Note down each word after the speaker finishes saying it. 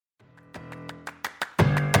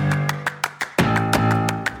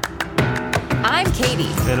I'm Katie.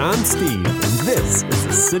 And I'm Steve, and this is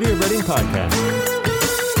the City of Reading Podcast.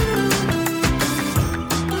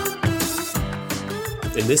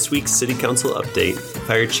 In this week's City Council update,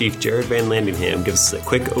 Fire Chief Jared Van Landingham gives us a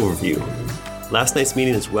quick overview. Last night's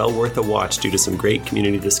meeting is well worth a watch due to some great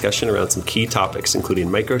community discussion around some key topics, including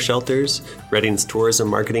micro-shelters, Reading's tourism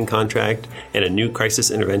marketing contract, and a new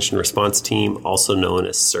crisis intervention response team, also known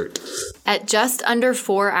as CERT. At just under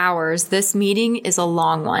 4 hours, this meeting is a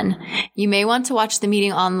long one. You may want to watch the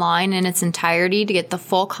meeting online in its entirety to get the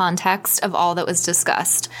full context of all that was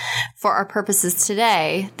discussed. For our purposes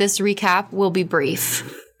today, this recap will be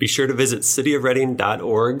brief. Be sure to visit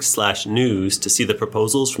cityofreading.org/news to see the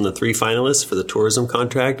proposals from the 3 finalists for the tourism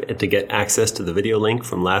contract and to get access to the video link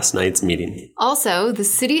from last night's meeting. Also, the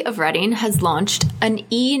City of Reading has launched an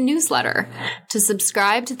e-newsletter. To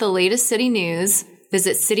subscribe to the latest city news,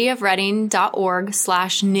 visit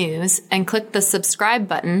cityofreading.org/news and click the subscribe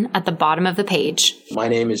button at the bottom of the page. My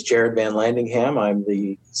name is Jared Van Landingham. I'm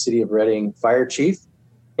the City of Reading Fire Chief,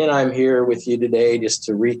 and I'm here with you today just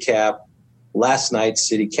to recap last night's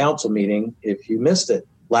City Council meeting if you missed it.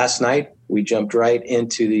 Last night, we jumped right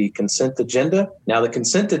into the consent agenda. Now, the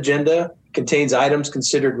consent agenda contains items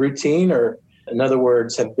considered routine, or in other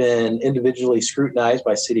words, have been individually scrutinized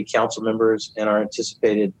by City Council members and are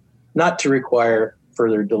anticipated not to require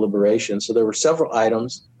further deliberation. So there were several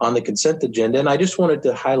items on the consent agenda, and I just wanted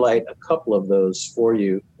to highlight a couple of those for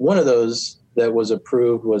you. One of those that was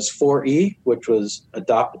approved was 4E, which was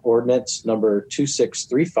adopt ordinance number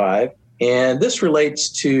 2635. And this relates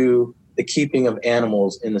to the keeping of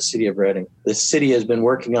animals in the City of Reading. The city has been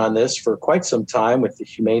working on this for quite some time with the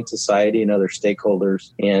Humane Society and other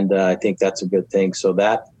stakeholders, and I think that's a good thing. So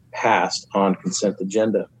that passed on consent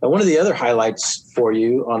agenda. Now, one of the other highlights for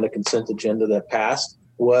you on the consent agenda that passed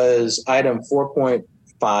was item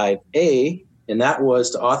 4.5A, and that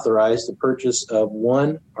was to authorize the purchase of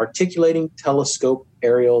one articulating telescope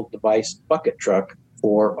aerial device bucket truck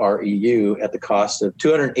for REU at the cost of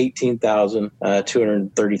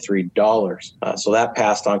 $218,233. So that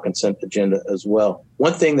passed on consent agenda as well.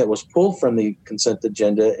 One thing that was pulled from the consent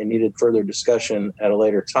agenda and needed further discussion at a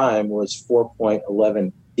later time was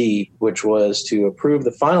 4.11D, which was to approve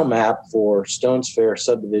the final map for Stones Fair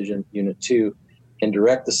Subdivision Unit 2 and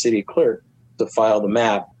direct the city clerk to file the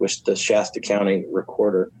map with the Shasta County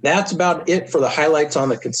Recorder. That's about it for the highlights on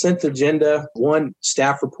the consent agenda. One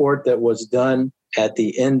staff report that was done at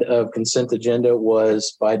the end of consent agenda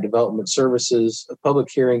was by Development Services, a public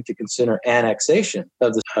hearing to consider annexation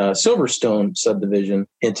of the Silverstone subdivision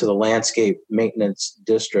into the Landscape Maintenance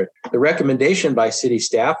District. The recommendation by city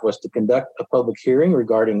staff was to conduct a public hearing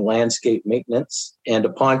regarding landscape maintenance and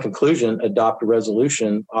upon conclusion, adopt a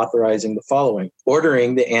resolution authorizing the following: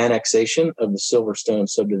 ordering the annexation of the Silverstone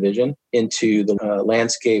subdivision into the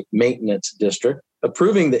Landscape Maintenance District,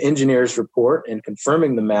 approving the engineer's report and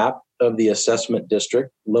confirming the map of the assessment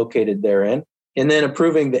district located therein, and then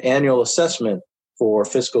approving the annual assessment for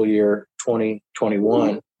fiscal year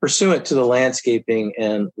 2021 pursuant to the Landscaping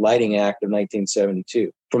and Lighting Act of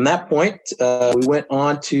 1972. From that point, we went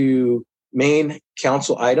on to main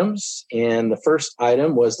council items, and the first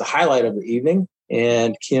item was the highlight of the evening,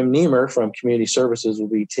 and Kim Niemer from Community Services will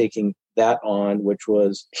be taking that on, which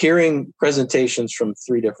was hearing presentations from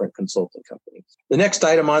 3 different consulting companies. The next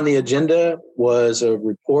item on the agenda was a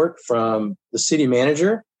report from the city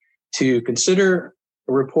manager to consider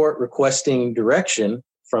a report requesting direction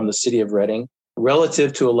from the City of Reading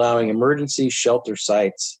relative to allowing emergency shelter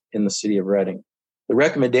sites in the City of Reading. The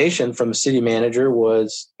recommendation from the city manager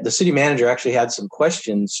was the city manager actually had some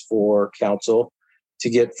questions for council to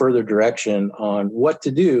get further direction on what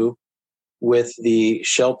to do with the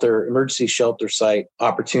emergency shelter site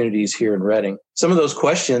opportunities here in Reading. Some of those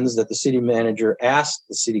questions that the city manager asked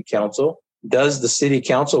the city council: does the city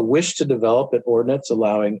council wish to develop an ordinance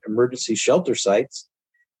allowing emergency shelter sites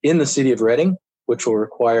in the City of Reading, which will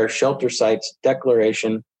require shelter sites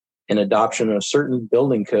declaration and adoption of certain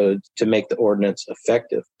building codes to make the ordinance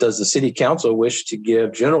effective? Does the city council wish to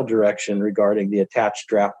give general direction regarding the attached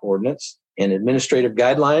draft ordinance and administrative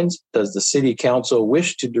guidelines? Does the city council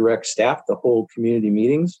wish to direct staff to hold community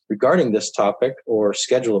meetings regarding this topic or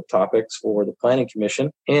schedule of topics for the planning commission?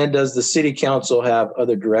 And does the city council have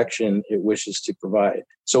other direction it wishes to provide?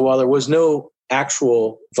 So while there was no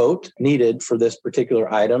actual vote needed for this particular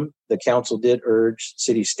item, the council did urge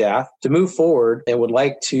city staff to move forward and would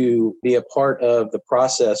like to be a part of the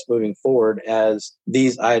process moving forward as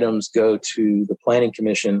these items go to the planning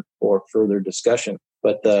commission for further discussion.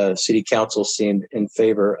 But the city council seemed in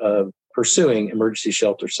favor of pursuing emergency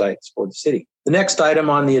shelter sites for the city. The next item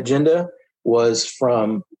on the agenda was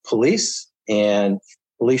from police, and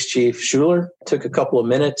Police Chief Schuler took a couple of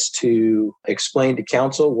minutes to explain to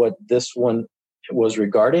council what this one was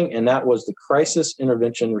regarding, and that was the Crisis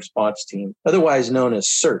Intervention Response Team, otherwise known as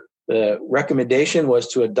CIRT. The recommendation was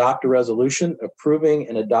to adopt a resolution approving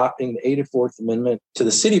and adopting the 84th Amendment to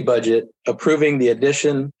the city budget, approving the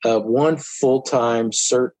addition of one full-time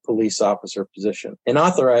CIRT police officer position, and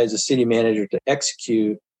authorize the city manager to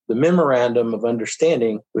execute the Memorandum of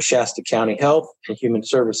Understanding with Shasta County Health and Human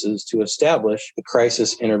Services to establish the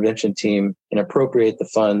Crisis Intervention Team and appropriate the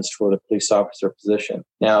funds for the police officer position.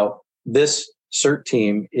 Now, this CIRT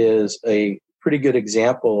team is a pretty good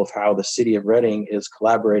example of how the city of Reading is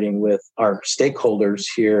collaborating with our stakeholders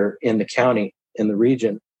here in the county, in the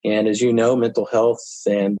region. And as you know, mental health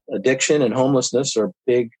and addiction and homelessness are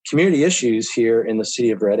big community issues here in the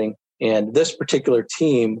city of Reading. And this particular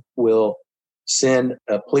team will send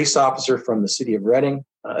a police officer from the city of Reading,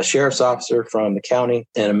 a sheriff's officer from the county,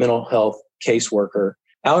 and a mental health caseworker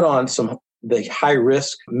out on the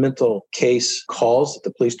high-risk mental case calls that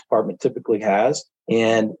the police department typically has.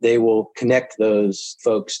 And they will connect those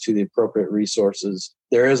folks to the appropriate resources.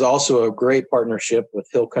 There is also a great partnership with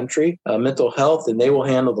Hill Country Mental Health, and they will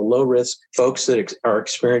handle the low-risk folks that are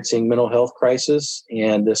experiencing mental health crisis,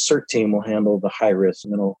 and the CIRT team will handle the high-risk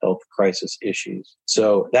mental health crisis issues.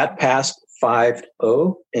 So that passed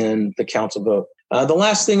 5-0 in the council vote. The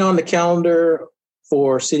last thing on the calendar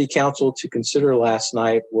for City Council to consider last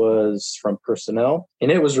night was from personnel, and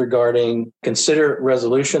it was regarding consider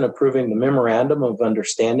resolution approving the Memorandum of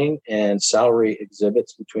Understanding and salary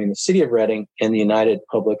exhibits between the City of Reading and the United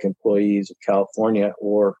Public Employees of California,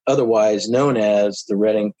 or otherwise known as the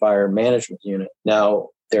Reading Fire Management Unit. Now,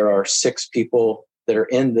 there are 6 people that are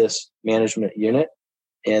in this management unit,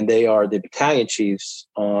 and they are the battalion chiefs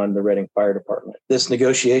on the Reading Fire Department. This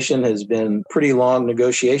negotiation has been a pretty long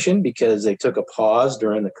negotiation because they took a pause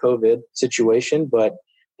during the COVID situation, but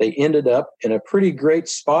they ended up in a pretty great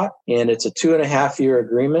spot, and it's a 2.5-year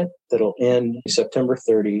agreement that'll end September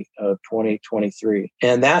 30 of 2023.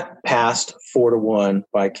 And that passed 4-1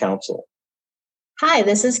 by council. Hi,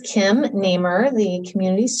 this is Kim Namer, the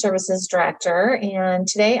Community Services Director, and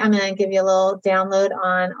today I'm going to give you a little download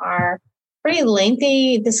on our pretty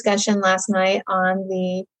lengthy discussion last night on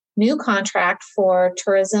the new contract for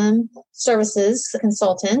tourism services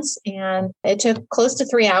consultants. And it took close to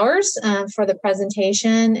 3 hours for the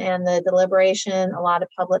presentation and the deliberation, a lot of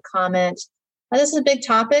public comment. This is a big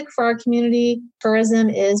topic for our community. Tourism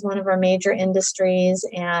is one of our major industries,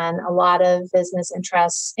 and a lot of business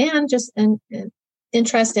interests and just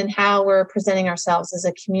interest in how we're presenting ourselves as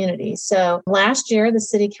a community. So last year, the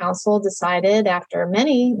City Council decided, after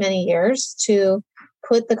many, many years, to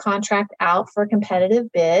put the contract out for a competitive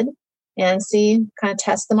bid and kind of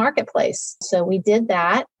test the marketplace. So we did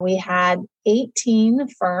that. We had 18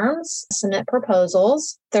 firms submit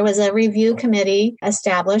proposals. There was a review committee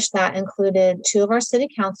established that included 2 of our City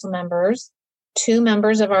Council members, 2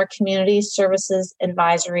 members of our Community Services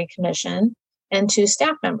Advisory Commission, and 2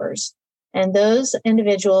 staff members. And those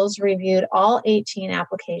individuals reviewed all 18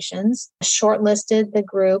 applications, shortlisted the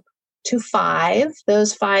group to 5.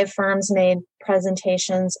 Those 5 firms made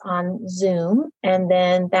presentations on Zoom. And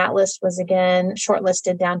then that list was again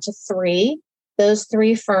shortlisted down to 3. Those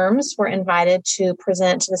 3 firms were invited to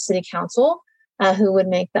present to the City Council, who would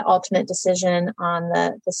make the ultimate decision on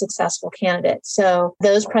the successful candidate. So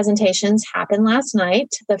those presentations happened last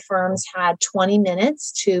night. The firms had 20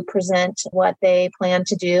 minutes to present what they plan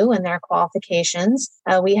to do and their qualifications.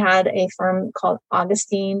 We had a firm called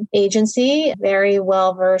Augustine Agency, very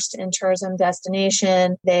well-versed in tourism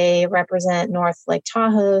destination. They represent North Lake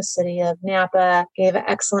Tahoe, City of Napa, gave an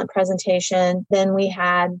excellent presentation. Then we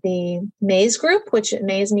had the Maze Group, which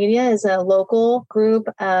Maze Media is a local group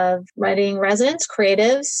of Reading residents,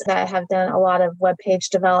 creatives that have done a lot of web page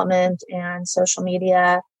development and social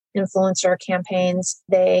media influencer campaigns.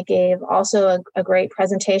 They gave also a great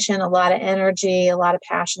presentation, a lot of energy, a lot of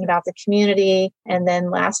passion about the community. And then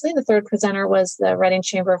lastly, the third presenter was the Reading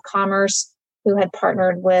Chamber of Commerce, who had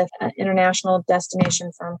partnered with an international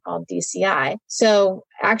destination firm called DCI. So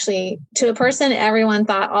actually, to a person, everyone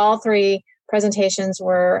thought all 3 presentations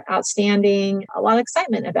were outstanding, a lot of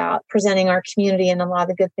excitement about presenting our community and a lot of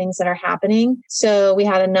the good things that are happening. So we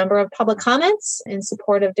had a number of public comments in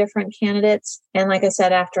support of different candidates. And like I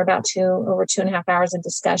said, after about over 2.5 hours of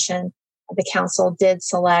discussion, the council did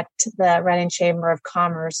select the Reading Chamber of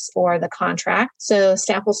Commerce for the contract. So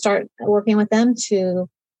staff will start working with them to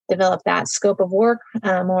develop that scope of work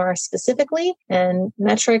more specifically, and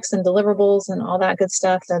metrics and deliverables and all that good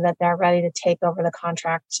stuff, so that they're ready to take over the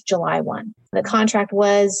contract July 1. The contract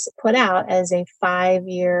was put out as a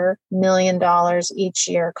 5-year, $1 million each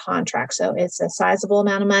year contract. So it's a sizable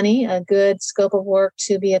amount of money, a good scope of work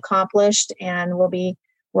to be accomplished, and we'll be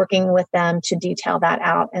working with them to detail that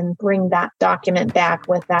out and bring that document back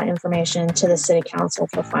with that information to the City Council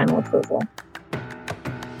for final approval.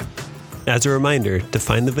 As a reminder, to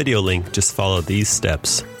find the video link, just follow these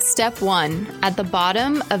steps. Step 1. At the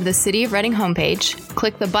bottom of the City of Reading homepage,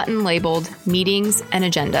 click the button labeled Meetings and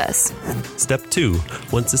Agendas. Step 2.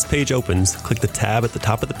 Once this page opens, click the tab at the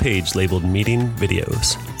top of the page labeled Meeting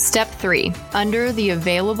Videos. Step 3. Under the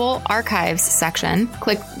Available Archives section,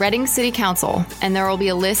 click Reading City Council, and there will be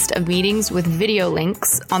a list of meetings with video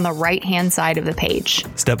links on the right-hand side of the page.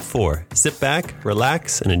 Step 4. Sit back,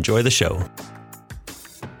 relax, and enjoy the show.